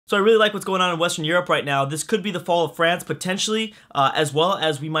So I really like what's going on in Western Europe right now. This could be the fall of France, potentially, as well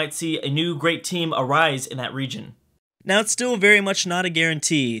as we might see a new great team arise in that region. Now, it's still very much not a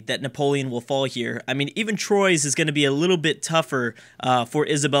guarantee that Napoleon will fall here. I mean, even Troyes is going to be a little bit tougher for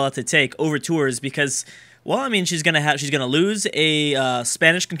Isabella to take over Tours because, well, I mean, she's going to lose a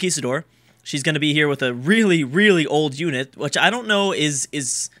Spanish conquistador. She's going to be here with a really, really old unit, which I don't know,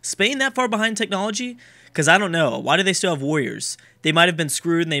 is Spain that far behind technology? Because I don't know. Why do they still have warriors? They might have been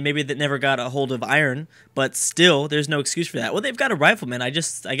screwed and they never got a hold of iron, but still, there's no excuse for that. Well, they've got a rifleman. I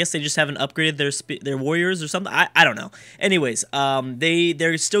guess they just haven't upgraded their warriors or something. I don't know. Anyways,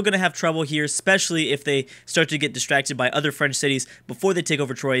 they're still going to have trouble here, especially if they start to get distracted by other French cities before they take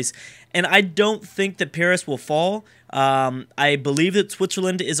over Troyes. And I don't think that Paris will fall. I believe that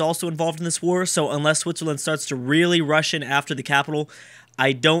Switzerland is also involved in this war, so unless Switzerland starts to really rush in after the capital,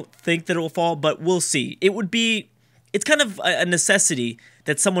 I don't think that it will fall, but we'll see. It's kind of a necessity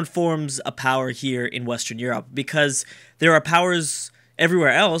that someone forms a power here in Western Europe because there are powers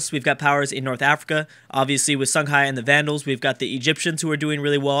everywhere else. We've got powers in North Africa, obviously with Songhai and the Vandals. We've got the Egyptians who are doing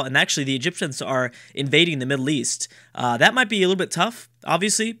really well, and actually the Egyptians are invading the Middle East. That might be a little bit tough,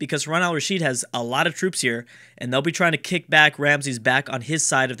 obviously, because Harun al-Rashid has a lot of troops here, and they'll be trying to kick back Ramses back on his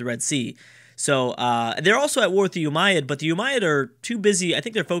side of the Red Sea. So they're also at war with the Umayyad, but the Umayyad are too busy. I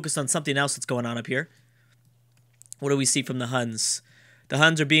think they're focused on something else that's going on up here. What do we see from the Huns? The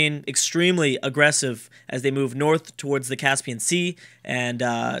Huns are being extremely aggressive as they move north towards the Caspian Sea and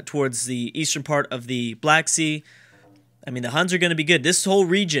towards the eastern part of the Black Sea. I mean, the Huns are going to be good. This whole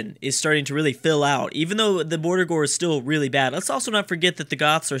region is starting to really fill out, even though the border war is still really bad. Let's also not forget that the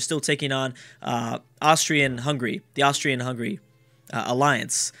Goths are still taking on Austrian Hungary, the Austrian Hungary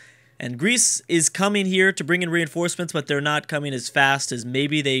alliance. And Greece is coming here to bring in reinforcements, but they're not coming as fast as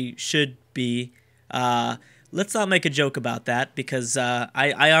maybe they should be. Let's not make a joke about that because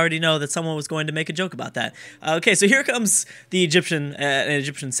I already know that someone was going to make a joke about that. Okay, so here comes the an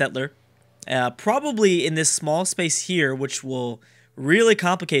Egyptian settler. Probably in this small space here, which will really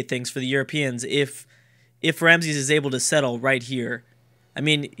complicate things for the Europeans if Ramses is able to settle right here. I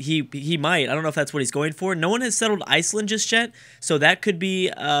mean, he might. I don't know if that's what he's going for. No one has settled Iceland just yet, so that could be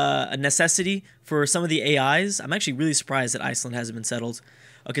a necessity for some of the AIs. I'm actually really surprised that Iceland hasn't been settled.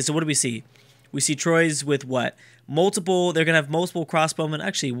 Okay, so what do we see? We see Troyes with what? Multiple, they're going to have multiple crossbowmen.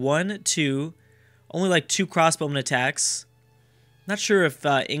 Actually, only like 2 crossbowmen attacks. Not sure if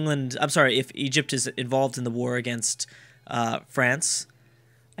if Egypt is involved in the war against France.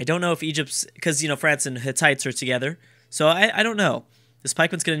 I don't know if Egypt's, because, France and Hittites are together. So I don't know. This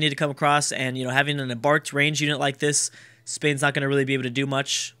pikeman's going to need to come across, and, having an embarked range unit like this, Spain's not going to really be able to do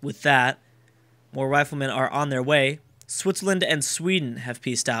much with that. More riflemen are on their way. Switzerland and Sweden have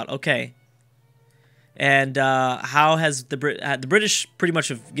peaced out. Okay. And how has the British pretty much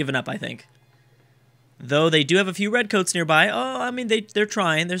have given up, I think. Though they do have a few redcoats nearby. Oh, I mean, they're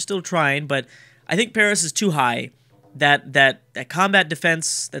trying. They're still trying, but I think Paris is too high. That combat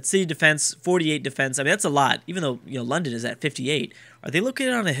defense, that city defense, 48 defense, I mean, that's a lot. Even though, London is at 58. Are they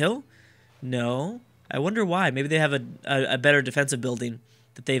located on a hill? No. I wonder why. Maybe they have a better defensive building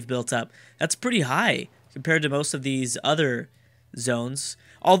that they've built up. That's pretty high compared to most of these other zones.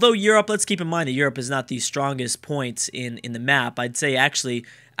 Although Europe, let's keep in mind that Europe is not the strongest point in the map. I'd say actually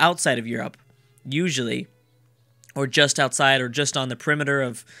outside of Europe, usually, or just outside or just on the perimeter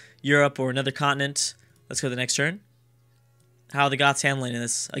of Europe or another continent. Let's go to the next turn. How are the Goths handling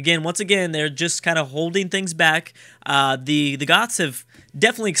this? Once again, they're just kind of holding things back. The Goths have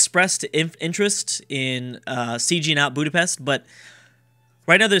definitely expressed interest in sieging out Budapest, but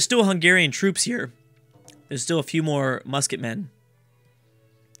right now there's still Hungarian troops here. There's still a few more musketmen.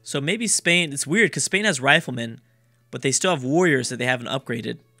 So maybe Spain, it's weird because Spain has riflemen, but they still have warriors that they haven't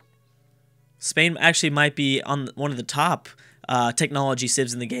upgraded. Spain actually might be on one of the top technology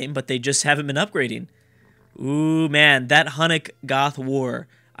civs in the game, but they just haven't been upgrading. Ooh, man, that Hunnic-Goth war,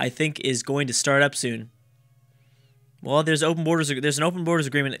 I think, is going to start up soon. Well, there's an open borders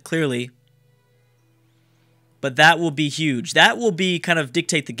agreement, clearly. But that will be huge. That will be kind of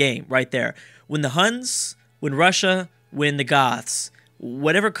dictate the game right there. When the Huns, when Russia, when the Goths,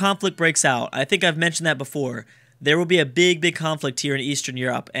 whatever conflict breaks out, I think I've mentioned that before, there will be a big conflict here in Eastern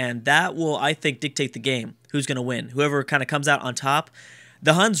Europe, and that will, I think, dictate the game. Who's going to win? Whoever kind of comes out on top.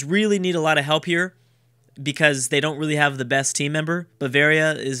 The Huns really need a lot of help here because they don't really have the best team member.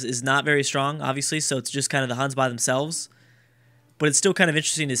 Bavaria is not very strong, obviously, so it's just kind of the Huns by themselves. But it's still kind of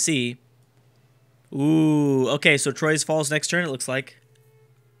interesting to see. Ooh, okay, so Troyes falls next turn, it looks like.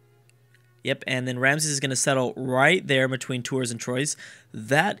 Yep, and then Ramses is going to settle right there between Tours and Troyes.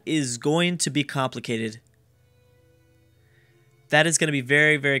 That is going to be complicated. That is going to be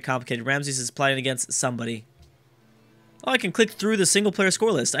very, very complicated. Ramses is plotting against somebody. Oh, I can click through the single-player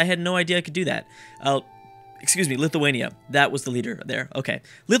score list. I had no idea I could do that. Excuse me, Lithuania. That was the leader there. Okay,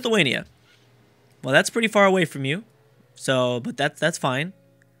 Lithuania. Well, that's pretty far away from you. So, but that's fine.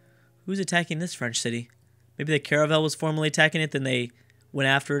 Who's attacking this French city? Maybe the Caravel was formerly attacking it, then they went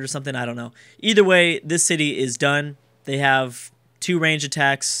after it or something. I don't know. Either way, this city is done. They have 2 range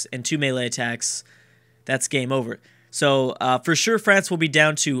attacks and 2 melee attacks. That's game over. So, for sure, France will be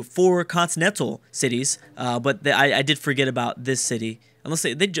down to 4 continental cities. But I did forget about this city. Unless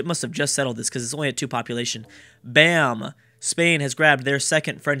they must have just settled this because it's only at 2 population. Bam! Spain has grabbed their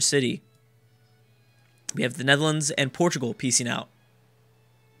 2nd French city. We have the Netherlands and Portugal piecing out.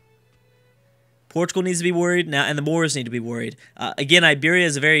 Portugal needs to be worried now, and the Moors need to be worried. Again, Iberia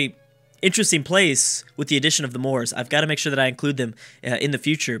is a very interesting place with the addition of the Moors. I've got to make sure that I include them in the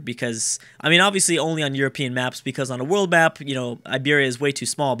future because, I mean, obviously only on European maps because on a world map, you know, Iberia is way too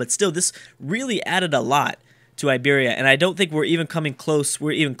small. But still, this really added a lot to Iberia, and I don't think we're even coming close.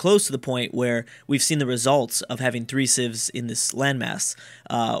 We're even close to the point where we've seen the results of having 3 civs in this landmass.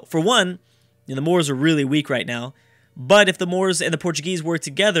 For one, you know, the Moors are really weak right now, but if the Moors and the Portuguese work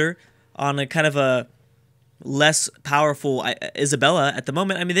together on a kind of a less powerful Isabella at the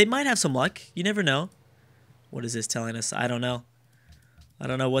moment, I mean, they might have some luck. You never know. What is this telling us? I don't know. I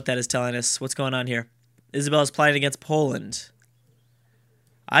don't know what that is telling us. What's going on here? Isabella's plotting against Poland.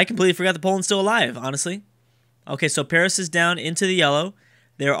 I completely forgot that Poland's still alive, honestly. Okay, so Paris is down into the yellow.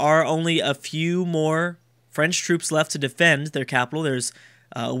 There are only a few more French troops left to defend their capital. There's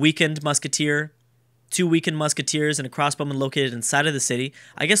a weakened musketeer, 2 weakened musketeers, and a crossbowman located inside of the city.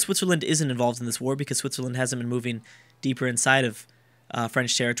 I guess Switzerland isn't involved in this war because Switzerland hasn't been moving deeper inside of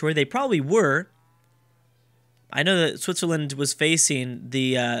French territory. They probably were. I know that Switzerland was facing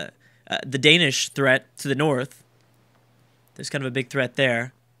the Danish threat to the north. There's kind of a big threat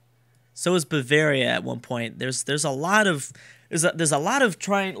there. So is Bavaria at one point. There's a lot of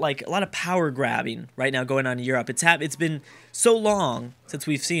trying, like, a lot of power grabbing right now going on in Europe. It's been so long since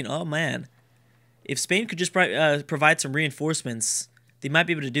we've seen. Oh man. If Spain could just provide some reinforcements, they might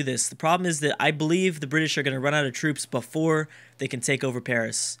be able to do this. The problem is that I believe the British are going to run out of troops before they can take over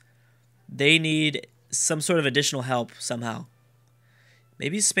Paris. They need some sort of additional help somehow.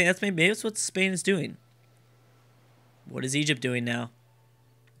 Maybe Spain. Maybe that's what Spain is doing. What is Egypt doing now?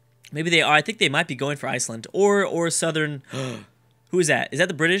 Maybe they are. I think they might be going for Iceland or southern. Who is that? Is that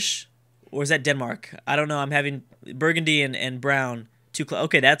the British or is that Denmark? I don't know. I'm having Burgundy and Brown too close.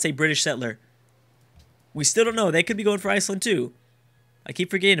 Okay, that's a British settler. We still don't know. They could be going for Iceland too. I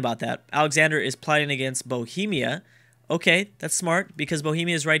keep forgetting about that. Alexander is plotting against Bohemia. Okay, that's smart because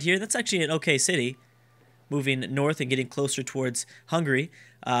Bohemia is right here. That's actually an okay city. Moving north and getting closer towards Hungary.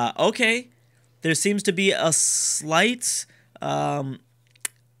 Okay, there seems to be a slight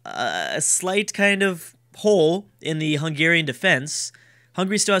kind of hole in the Hungarian defense.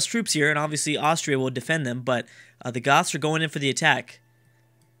 Hungary still has troops here, and obviously Austria will defend them, but the Goths are going in for the attack.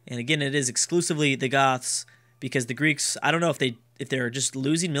 And again, it is exclusively the Goths because the Greeks, I don't know if they're just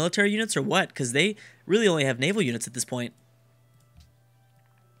losing military units or what, because they really only have naval units at this point.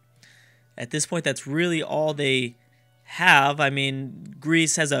 At this point, that's really all they have. I mean,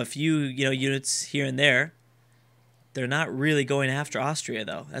 Greece has a few, units here and there. They're not really going after Austria,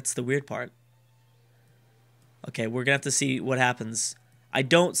 though. That's the weird part. Okay, we're going to have to see what happens. I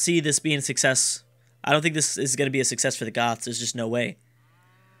don't see this being a success. I don't think this is going to be a success for the Goths. There's just no way.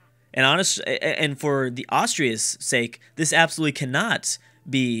 And for the Austria's sake, this absolutely cannot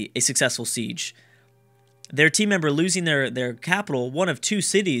be a successful siege. Their team member losing their capital, one of 2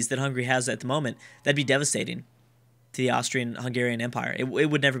 cities that Hungary has at the moment, that'd be devastating to the Austrian-Hungarian Empire. It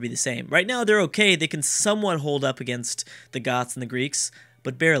would never be the same. Right now, they're okay. They can somewhat hold up against the Goths and the Greeks,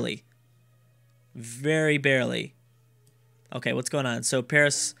 but barely. Very barely. Okay, what's going on? So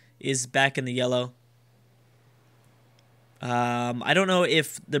Paris is back in the yellow. I don't know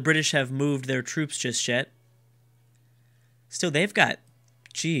if the British have moved their troops just yet. Still, they've got,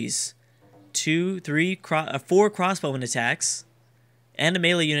 geez, 4 crossbowman attacks and a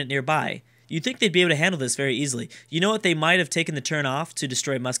melee unit nearby. You'd think they'd be able to handle this very easily. You know what? They might have taken the turn off to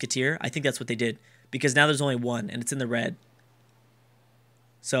destroy Musketeer. I think that's what they did because now there's only 1 and it's in the red.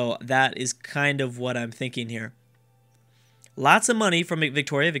 So that is kind of what I'm thinking here. Lots of money from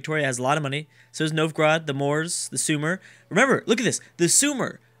Victoria. Victoria has a lot of money. So is Novgorod, the Moors, the Sumer. Remember, look at this. The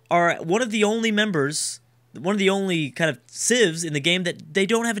Sumer are one of the only members, one of the only kind of civs in the game that they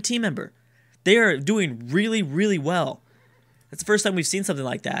don't have a team member. They are doing really, really well. That's the first time we've seen something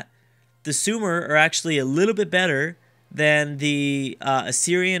like that. The Sumer are actually a little bit better than the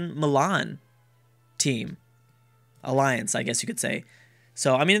Assyrian Milan team. alliance, I guess you could say.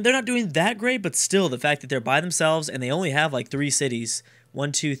 So, I mean, they're not doing that great, but still, the fact that they're by themselves and they only have like 3 cities,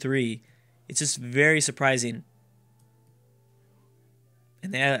 1, 2, 3, it's just very surprising.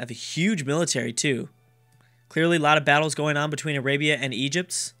 And they have a huge military, too. Clearly, a lot of battles going on between Arabia and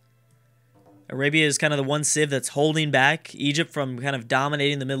Egypt. Arabia is kind of the one civ that's holding back Egypt from kind of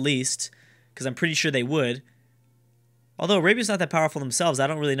dominating the Middle East, because I'm pretty sure they would. Although Arabia's not that powerful themselves, I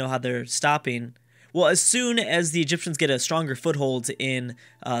don't really know how they're stopping. Well, as soon as the Egyptians get a stronger foothold in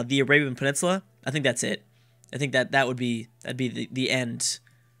the Arabian Peninsula, I think that's it. I think that'd be the end,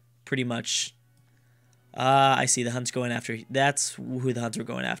 pretty much. I see the Huns going after. That's who the Huns were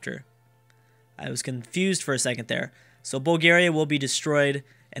going after. I was confused for a second there. So Bulgaria will be destroyed,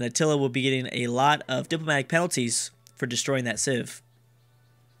 and Attila will be getting a lot of diplomatic penalties for destroying that civ.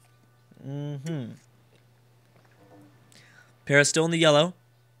 Paris still in the yellow.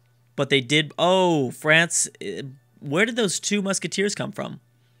 But they did... Oh, France... Where did those 2 musketeers come from?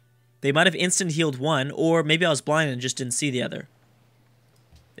 They might have instant healed one, or maybe I was blind and just didn't see the other.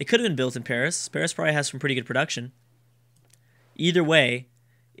 They could have been built in Paris. Paris probably has some pretty good production. Either way,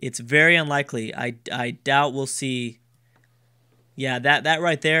 it's very unlikely. I doubt we'll see... Yeah, that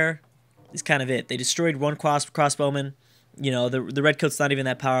right there is kind of it. They destroyed one crossbowman. You know, the Redcoat's not even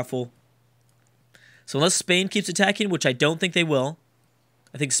that powerful. So unless Spain keeps attacking, which I don't think they will...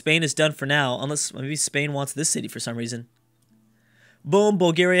 I think Spain is done for now, unless maybe Spain wants this city for some reason. Boom,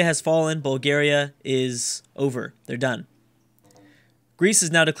 Bulgaria has fallen. Bulgaria is over. They're done. Greece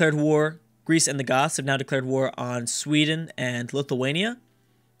has now declared war. Greece and the Goths have now declared war on Sweden and Lithuania.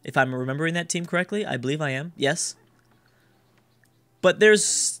 If I'm remembering that team correctly, I believe I am. Yes. But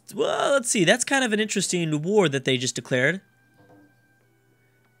there's... Well, let's see. That's kind of an interesting war that they just declared.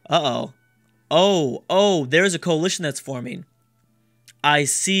 Uh-oh. Oh, there's a coalition that's forming. I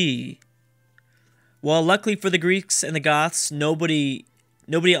see. Well, luckily for the Greeks and the Goths, nobody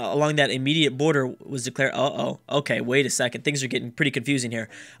along that immediate border was declared. Okay, wait a second. Things are getting pretty confusing here.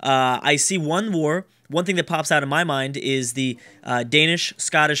 I see one war. One thing that pops out in my mind is the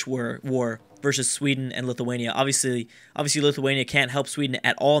Danish-Scottish war versus Sweden and Lithuania. Obviously, Lithuania can't help Sweden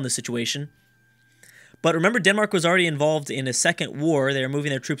at all in this situation. But remember, Denmark was already involved in a second war. They were moving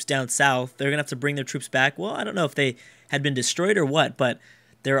their troops down south. They're going to have to bring their troops back. Well, I don't know if they had been destroyed or what, but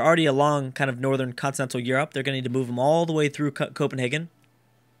they're already along kind of northern continental Europe. They're going to need to move them all the way through Copenhagen.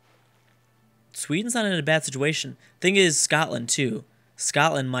 Sweden's not in a bad situation. Thing is, Scotland, too.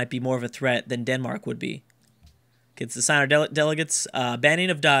 Scotland might be more of a threat than Denmark would be. Okay, it's the sign our delegates. Banning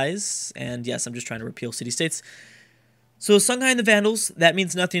of dies. And yes, I'm just trying to repeal city-states. So Songhai and the Vandals, that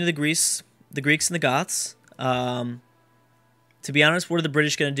means nothing to the Greeks and the Goths. To be honest, what are the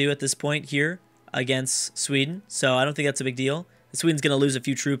British going to do at this point here against Sweden? So I don't think that's a big deal. Sweden's going to lose a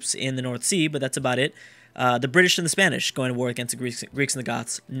few troops in the North Sea, but that's about it. The British and the Spanish going to war against the Greeks and the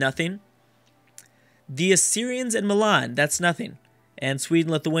Goths. Nothing. The Assyrians and Milan, that's nothing. And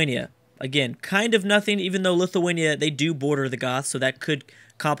Sweden, Lithuania, again, kind of nothing, even though Lithuania, they do border the Goths, so that could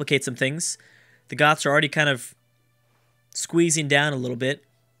complicate some things. The Goths are already kind of squeezing down a little bit.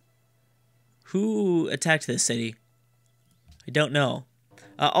 Who attacked this city? I don't know.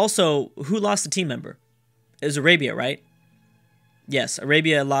 Also, who lost a team member? It was Arabia, right? Yes,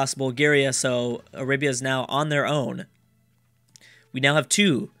 Arabia lost Bulgaria, so Arabia is now on their own. We now have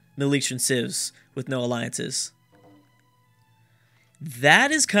 2 Middle Eastern civs with no alliances. That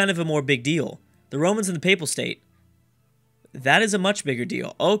is kind of a more big deal. The Romans and the Papal State. That is a much bigger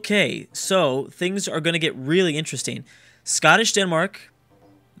deal. Okay, so things are going to get really interesting. Scottish Denmark.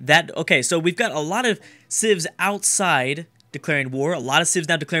 Okay, so we've got a lot of civs outside declaring war. A lot of civs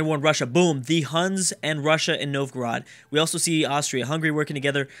now declaring war in Russia. Boom, the Huns and Russia and Novgorod. We also see Austria Hungary working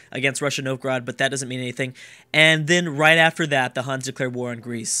together against Russia and Novgorod, but that doesn't mean anything. And then right after that, the Huns declared war on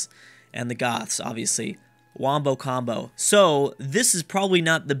Greece. And the Goths, obviously. Wombo combo. So this is probably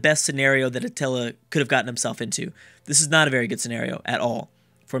not the best scenario that Attila could have gotten himself into. This is not a very good scenario at all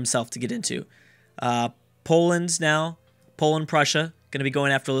for himself to get into. Poland now. Poland, Prussia. Going to be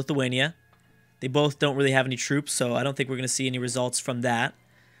going after Lithuania. They both don't really have any troops, so I don't think we're going to see any results from that.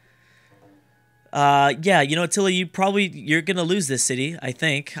 Yeah, you know, Attila, you're going to lose this city, I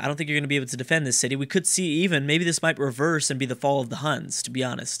think. I don't think you're going to be able to defend this city. We could see even, maybe this might reverse and be the fall of the Huns, to be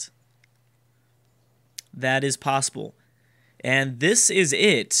honest. That is possible. And this is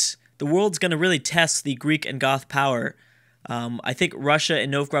it. The world's going to really test the Greek and Goth power. I think Russia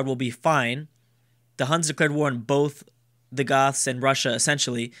and Novgorod will be fine. The Huns declared war on both the Goths and Russia,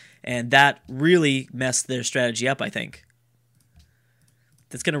 essentially, and that really messed their strategy up, I think.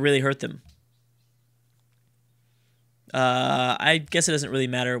 That's going to really hurt them. I guess it doesn't really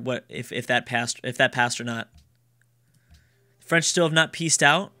matter what if that passed or not. French still have not peaced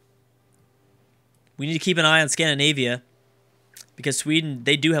out. We need to keep an eye on Scandinavia because Sweden,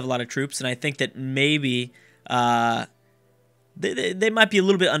 they do have a lot of troops, and I think that maybe they might be a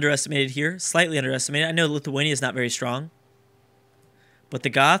little bit underestimated here, slightly underestimated. I know Lithuania is not very strong, but the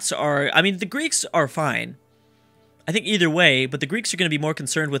Goths are, I mean, the Greeks are fine. I think either way, but the Greeks are going to be more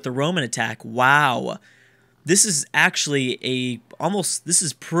concerned with the Roman attack. Wow. This is actually this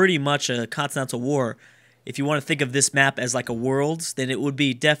is pretty much a continental war. If you want to think of this map as like a world, then it would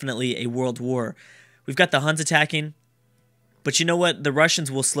be definitely a world war. We've got the Huns attacking, but you know what? The Russians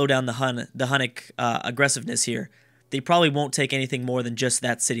will slow down the Hunnic aggressiveness here. They probably won't take anything more than just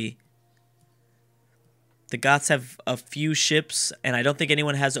that city. The Goths have a few ships, and I don't think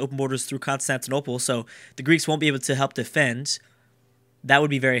anyone has open borders through Constantinople, so the Greeks won't be able to help defend. That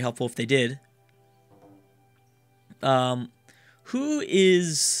would be very helpful if they did.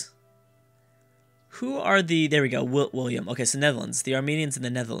 Who are the... There we go, William. Okay, so Netherlands. The Armenians in the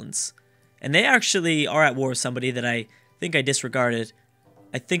Netherlands. And they actually are at war with somebody that I think I disregarded.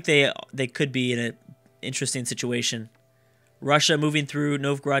 I think they could be in an interesting situation. Russia moving through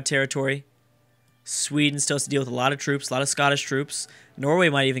Novgorod territory. Sweden still has to deal with a lot of troops, a lot of Scottish troops. Norway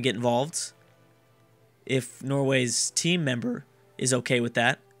might even get involved if Norway's team member is okay with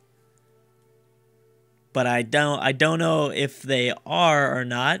that. But I don't know if they are or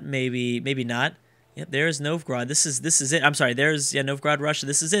not. Maybe not. Yep, there's Novgorod. This is it. I'm sorry. There's Novgorod, Russia.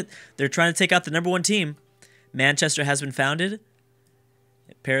 This is it. They're trying to take out the #1 team. Manchester has been founded.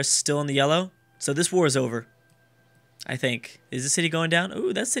 Paris is still in the yellow. So this war is over, I think. Is the city going down?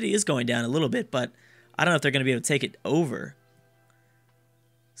 Ooh, that city is going down a little bit, but I don't know if they're going to be able to take it over.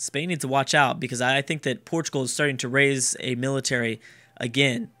 Spain needs to watch out because I think that Portugal is starting to raise a military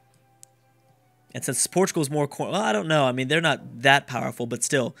again. And since Portugal is more... Well, I don't know. I mean, they're not that powerful, but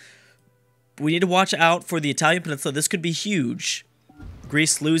still. We need to watch out for the Italian peninsula. This could be huge.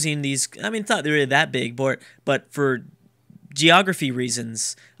 Greece losing these... I mean, it's not really that big, but for geography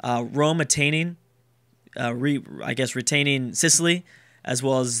reasons, Rome attaining... I guess retaining Sicily, as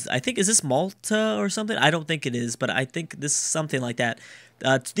well as, I think, is this Malta or something? I don't think it is, but I think this is something like that.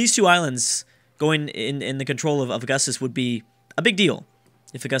 These two islands going in the control of Augustus would be a big deal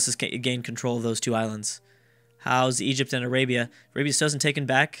if Augustus gained control of those two islands. How's Egypt and Arabia? Arabia still hasn't taken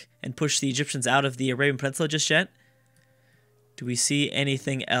back and pushed the Egyptians out of the Arabian Peninsula just yet. Do we see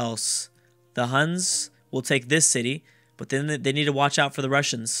anything else? The Huns will take this city, but then they need to watch out for the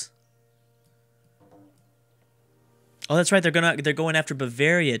Russians. Oh, that's right. They're going after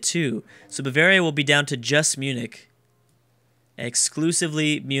Bavaria too. So Bavaria will be down to just Munich.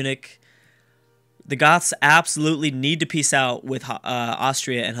 Exclusively Munich. The Goths absolutely need to peace out with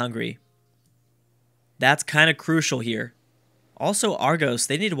Austria and Hungary. That's kind of crucial here. Also, Argos,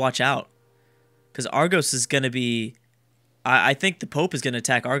 they need to watch out. Because Argos is going to be... I think the Pope is going to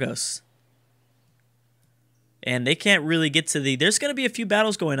attack Argos. And they can't really get to the... There's going to be a few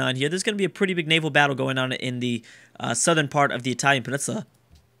battles going on here. There's going to be a pretty big naval battle going on in the southern part of the Italian peninsula.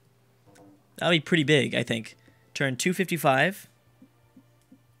 That'll be pretty big, I think. Turn 255.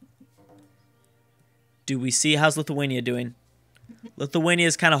 Do we see... How's Lithuania doing? Lithuania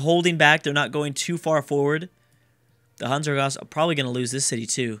is kind of holding back. They're not going too far forward. The Huns are probably going to lose this city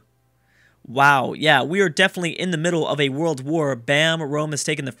too. Wow. Yeah, we are definitely in the middle of a world war. Bam, Rome has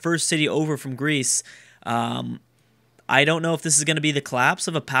taken the first city over from Greece. I don't know if this is going to be the collapse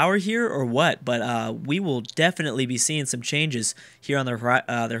of a power here or what, but we will definitely be seeing some changes here on the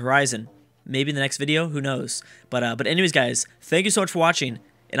horizon. Maybe in the next video, who knows? But anyways, guys, thank you so much for watching,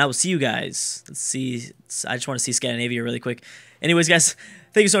 and I will see you guys. Let's see. I just want to see Scandinavia really quick. Anyways, guys,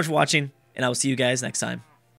 thank you so much for watching, and I will see you guys next time.